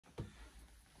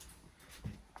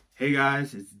Hey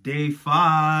guys, it's day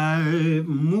 5.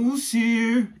 Moose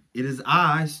here. It is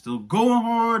I, still going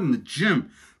hard in the gym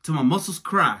till my muscles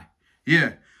cry.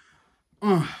 Yeah.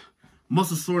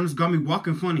 Muscle soreness got me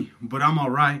walking funny, but I'm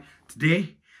alright.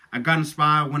 Today, I got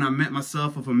inspired when I met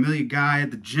myself a familiar guy at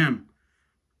the gym.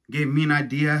 Gave me an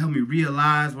idea, helped me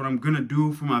realize what I'm gonna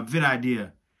do for my vid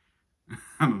idea.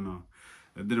 I don't know.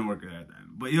 That didn't work like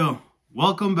that. But yo,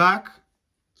 welcome back.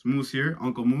 It's Moose here,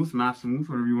 Uncle Moose, Master Moose,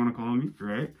 whatever you want to call me,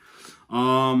 right?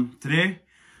 Today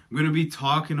I'm gonna be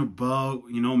talking about,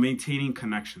 maintaining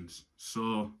connections.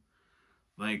 So,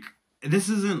 like, this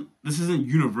isn't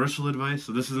universal advice,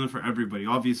 so this isn't for everybody.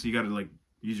 Obviously, you gotta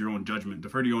use your own judgment,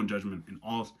 defer to your own judgment in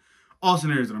all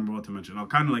scenarios that I'm about to mention. I'll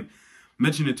kind of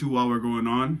mention it too while we're going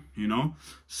on,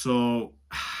 So,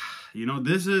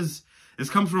 this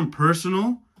comes from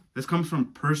personal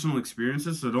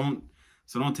experiences, so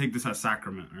don't take this as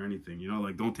sacrament or anything,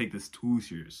 don't take this too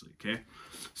seriously, okay?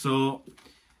 So,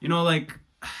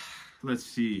 let's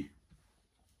see.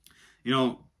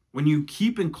 When you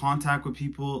keep in contact with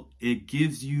people, it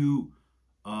gives you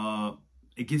a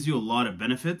lot of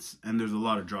benefits, and there's a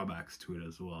lot of drawbacks to it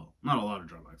as well. Not a lot of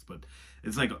drawbacks, but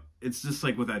it's just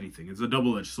like with anything. It's a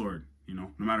double-edged sword,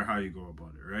 no matter how you go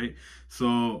about it, right?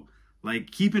 So,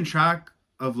 keeping track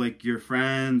of your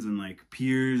friends and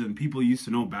peers and people you used to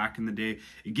know back in the day,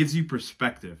 it gives you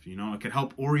perspective. It can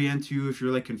help orient you if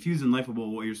you're confused in life about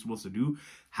what you're supposed to do.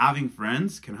 Having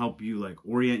friends can help you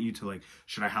orient you to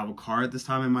should I have a car at this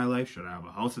time in my life? Should I have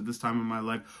a house at this time in my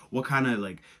life? What kind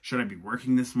of should I be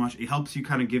working this much? It helps you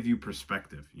kind of give you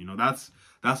perspective. That's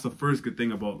the first good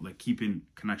thing about keeping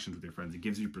connections with your friends. It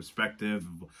gives you perspective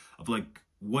of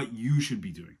what you should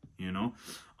be doing,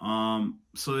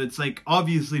 so it's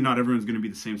obviously not everyone's going to be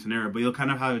the same scenario, but you'll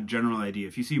kind of have a general idea.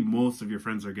 If you see most of your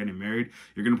friends are getting married,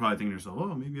 you're going to probably think to yourself,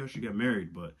 oh, maybe I should get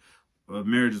married. But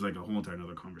marriage is a whole entire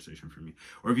another conversation for me.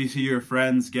 Or if you see your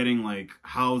friends getting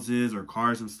houses or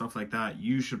cars and stuff like that,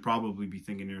 you should probably be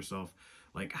thinking to yourself,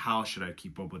 how should I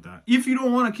keep up with that? If you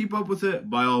don't want to keep up with it,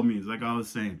 by all means, like I was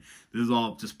saying, this is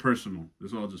all just personal.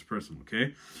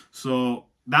 Okay? So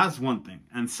that's one thing.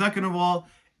 And second of all,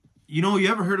 you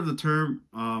ever heard of the term,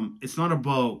 it's not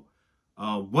about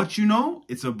what you know,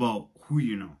 it's about who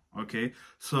you know, okay?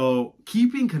 So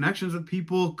keeping connections with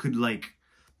people could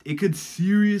it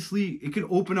could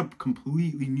open up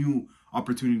completely new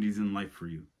opportunities in life for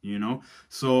you,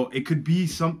 So it could be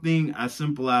something as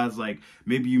simple as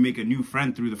maybe you make a new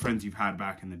friend through the friends you've had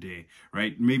back in the day,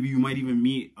 right? Maybe you might even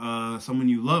meet someone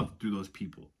you love through those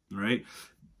people, right?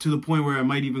 To the point where it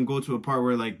might even go to a part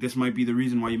where this might be the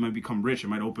reason why you might become rich. It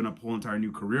might open up whole entire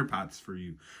new career paths for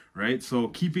you, right? So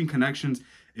keeping connections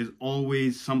is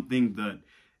always something that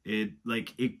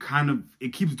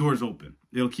it keeps doors open.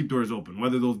 It'll keep doors open,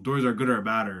 whether those doors are good or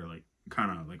bad, or kind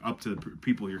of up to the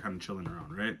people you're kind of chilling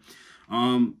around, right?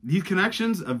 These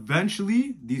connections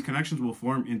will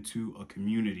form into a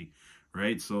community,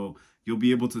 right? So you'll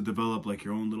be able to develop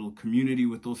your own little community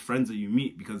with those friends that you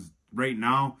meet, because right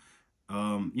now,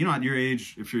 at your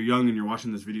age, if you're young and you're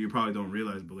watching this video, you probably don't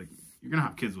realize, but you're gonna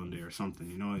have kids one day or something.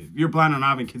 If you're planning on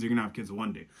having kids, you're gonna have kids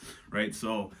one day, right?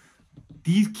 So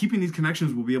keeping these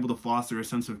connections will be able to foster a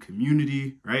sense of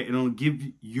community, right? And it'll give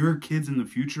your kids in the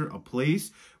future a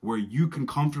place where you can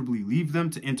comfortably leave them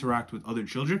to interact with other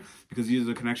children, because these are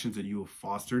the connections that you have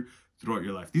fostered throughout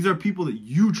your life. These are people that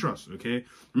you trust, okay?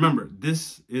 Remember,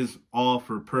 this is all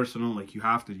for personal. You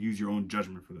have to use your own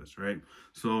judgment for this, right?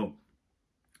 So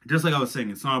just like I was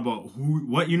saying, it's not about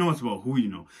what you know, it's about who you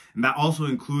know. And that also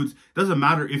includes, doesn't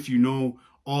matter if you know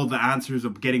all the answers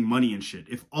of getting money and shit.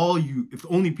 If the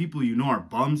only people you know are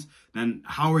bums, then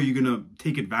how are you going to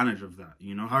take advantage of that?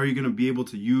 How are you going to be able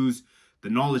to use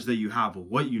the knowledge that you have of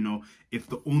what you know if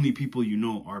the only people you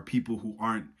know are people who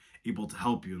aren't able to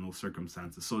help you in those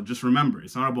circumstances? So just remember,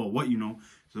 it's not about what you know,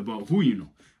 it's about who you know,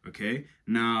 okay?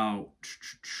 Now,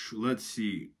 let's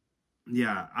see.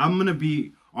 Yeah, I'm going to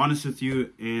be honest with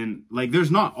you, and there's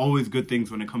not always good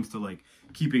things when it comes to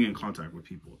keeping in contact with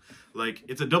people.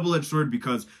 It's a double-edged sword,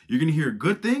 because you're gonna hear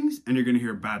good things and you're gonna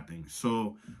hear bad things.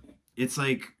 So it's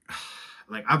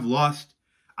I've lost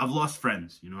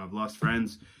friends. I've lost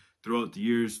friends throughout the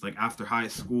years, after high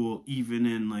school, even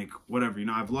in whatever,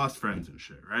 I've lost friends and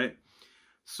shit, right?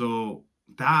 So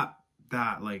that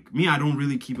me, I don't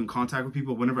really keep in contact with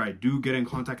people. Whenever I do get in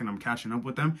contact and I'm catching up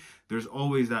with them, there's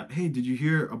always that, hey, did you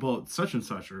hear about such and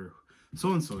such, or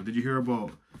so and so? Did you hear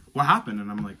about what happened? And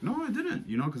I'm no, I didn't,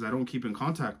 because I don't keep in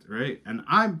contact, right? And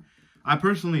I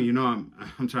personally, I'm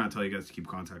trying to tell you guys to keep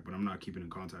contact, but I'm not keeping in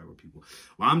contact with people.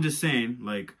 Well, I'm just saying,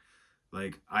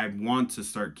 like I want to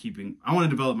start keeping, I want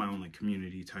to develop my own like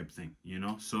community type thing, you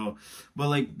know? So, but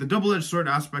like the double-edged sword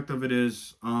aspect of it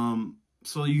is,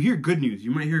 so you hear good news.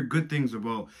 You might hear good things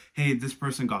about, hey, this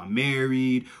person got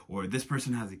married, or this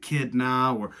person has a kid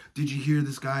now, or did you hear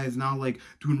this guy is now like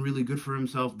doing really good for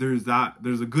himself? There's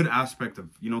a good aspect of,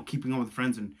 you know, keeping up with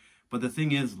friends. And but the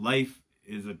thing is, life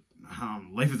is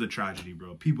a tragedy,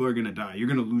 bro. People are gonna die. You're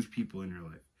gonna lose people in your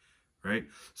life, right?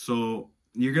 So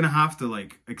you're gonna have to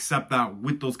like accept that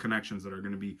with those connections that you're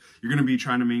gonna be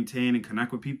trying to maintain and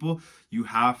connect with people. You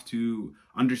have to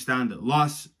understand that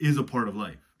loss is a part of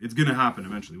life. It's gonna happen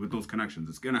eventually with those connections.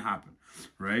 It's gonna happen,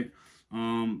 right?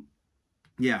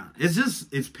 Yeah,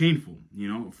 it's painful, you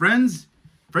know. Friends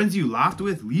you laughed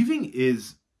with, leaving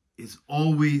is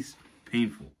always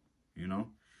painful, you know.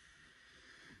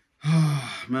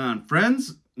 Man,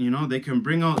 friends, you know, they can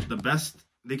bring out the best.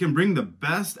 They can bring the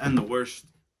best and the worst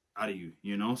out of you,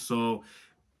 you know. So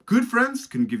good friends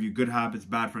can give you good habits.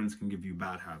 Bad friends can give you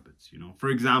bad habits, you know. For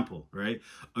example, right?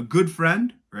 A good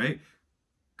friend, right?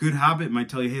 Good habit might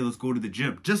tell you, hey, let's go to the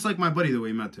gym. Just like my buddy that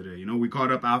we met today. You know, we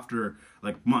caught up after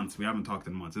like months. We haven't talked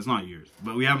in months. It's not years,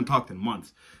 but we haven't talked in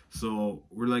months. So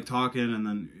we're like talking, and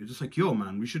then you're just like, yo,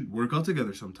 man, we should work out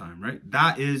together sometime, right?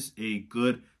 That is a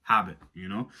good habit, you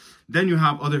know. Then you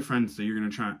have other friends that you're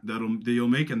gonna try that you'll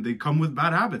make, and they come with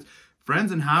bad habits.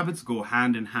 Friends and habits go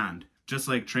hand in hand, just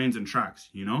like trains and tracks,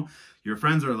 you know. Your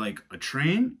friends are like a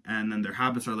train, and then their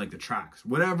habits are like the tracks.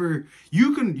 Whatever,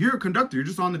 you're a conductor, you're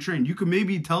just on the train. You can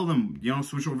maybe tell them, you know,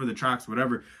 switch over the tracks,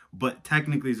 whatever, but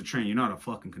technically it's a train. You're not a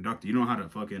fucking conductor. You don't know how to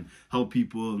fucking help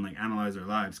people and like analyze their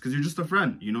lives, because you're just a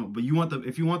friend, you know. But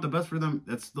if you want the best for them,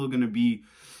 that's still gonna be,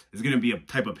 it's gonna be a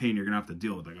type of pain you're gonna have to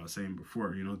deal with, like I was saying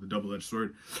before, you know, the double-edged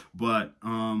sword. But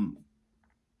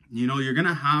you know, you're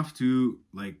gonna have to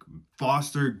like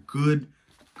foster good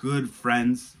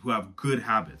friends who have good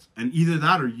habits, and either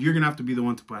that or you're gonna have to be the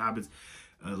one to put habits,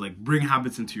 like bring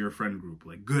habits into your friend group,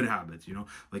 like good habits, you know,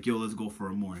 like, yo, let's go for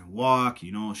a morning walk,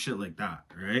 you know, shit like that,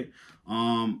 right?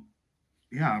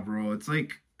 Yeah, bro, it's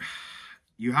like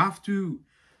you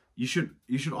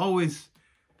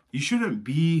shouldn't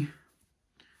be,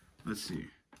 let's see,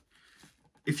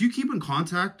 if you keep in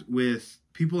contact with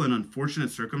people in unfortunate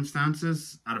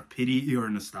circumstances out of pity or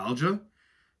nostalgia,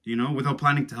 you know, without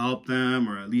planning to help them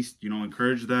or at least, you know,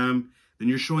 encourage them, then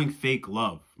you're showing fake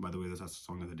love. By the way, that's the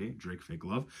song of the day, Drake, Fake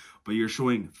Love. But you're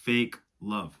showing fake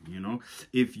love, you know.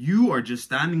 If you are just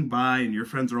standing by and your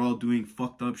friends are all doing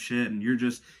fucked up shit and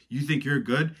you think you're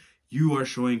good, you are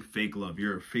showing fake love.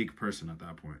 You're a fake person at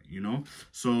that point, you know.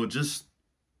 So just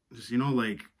you know,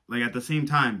 like at the same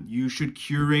time, you should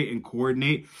curate and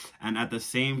coordinate. And at the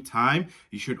same time,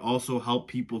 you should also help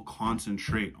people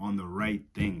concentrate on the right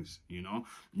things, you know?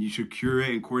 You should curate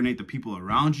and coordinate the people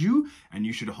around you. And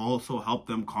you should also help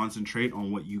them concentrate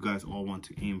on what you guys all want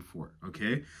to aim for,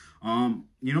 okay?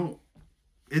 You know,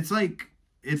 it's like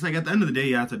at the end of the day,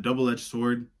 yeah, it's a double-edged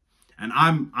sword. And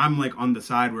I'm like on the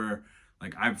side where,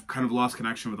 like, I've kind of lost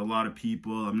connection with a lot of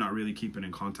people. I'm not really keeping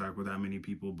in contact with that many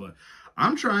people, but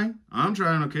I'm trying,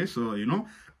 okay? So, you know,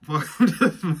 I'm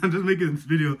just making this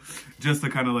video just to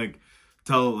kind of, like,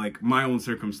 tell, like, my own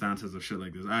circumstances of shit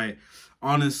like this. I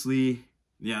honestly,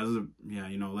 yeah,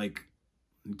 you know, like,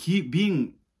 keep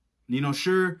being, you know,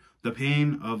 sure, the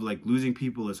pain of, like, losing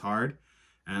people is hard.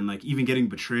 And, like, even getting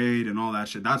betrayed and all that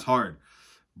shit, that's hard.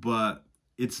 But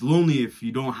it's lonely if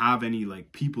you don't have any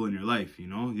like people in your life, you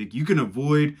know. Like, you can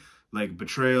avoid like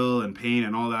betrayal and pain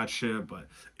and all that shit, but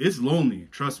it's lonely.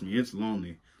 Trust me, it's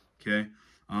lonely. Okay.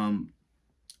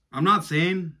 I'm not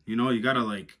saying, you know, you gotta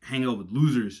like hang out with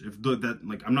losers. If that,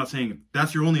 like, I'm not saying if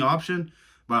that's your only option,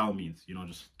 by all means, you know,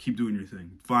 just keep doing your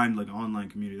thing. Find like an online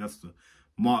community. That's the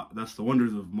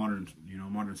wonders of modern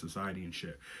society and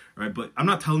shit, right? But I'm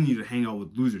not telling you to hang out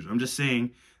with losers. I'm just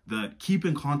saying that keep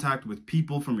in contact with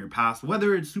people from your past,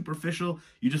 whether it's superficial,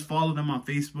 you just follow them on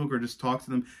Facebook or just talk to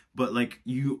them. But like,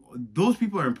 those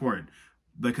people are important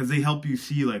because they help you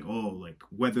see like, oh, like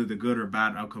whether the good or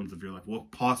bad outcomes of your life,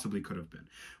 what possibly could have been.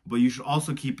 But you should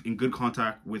also keep in good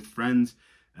contact with friends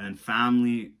and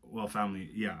family. Well,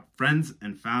 family, yeah, friends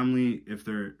and family, if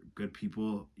they're good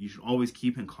people, you should always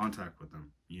keep in contact with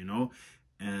them, you know.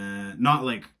 And not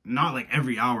like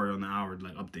every hour on the hour,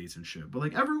 like updates and shit, but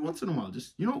like every once in a while,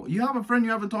 just, you know, you have a friend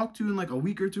you haven't talked to in like a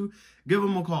week or two, give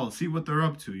them a call, see what they're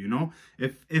up to, you know.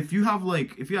 If you have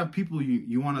people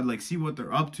you want to like see what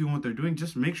they're up to and what they're doing,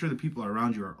 just make sure the people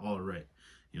around you are all right,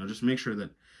 you know. Just make sure that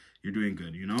you're doing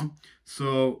good, you know.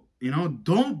 So, you know,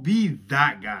 don't be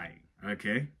that guy,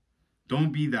 okay?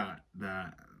 Don't be that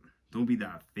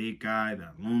fake guy,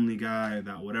 that lonely guy,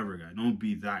 that whatever guy. Don't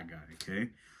be that guy, okay?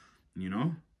 You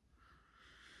know?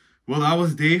 Well, that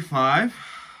was day 5.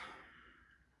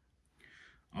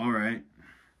 All right.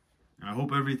 I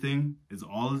hope everything is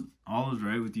all is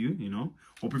right with you, you know.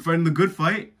 Hope you're fighting the good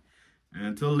fight. And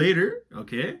until later,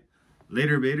 okay?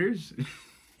 Later, baiters.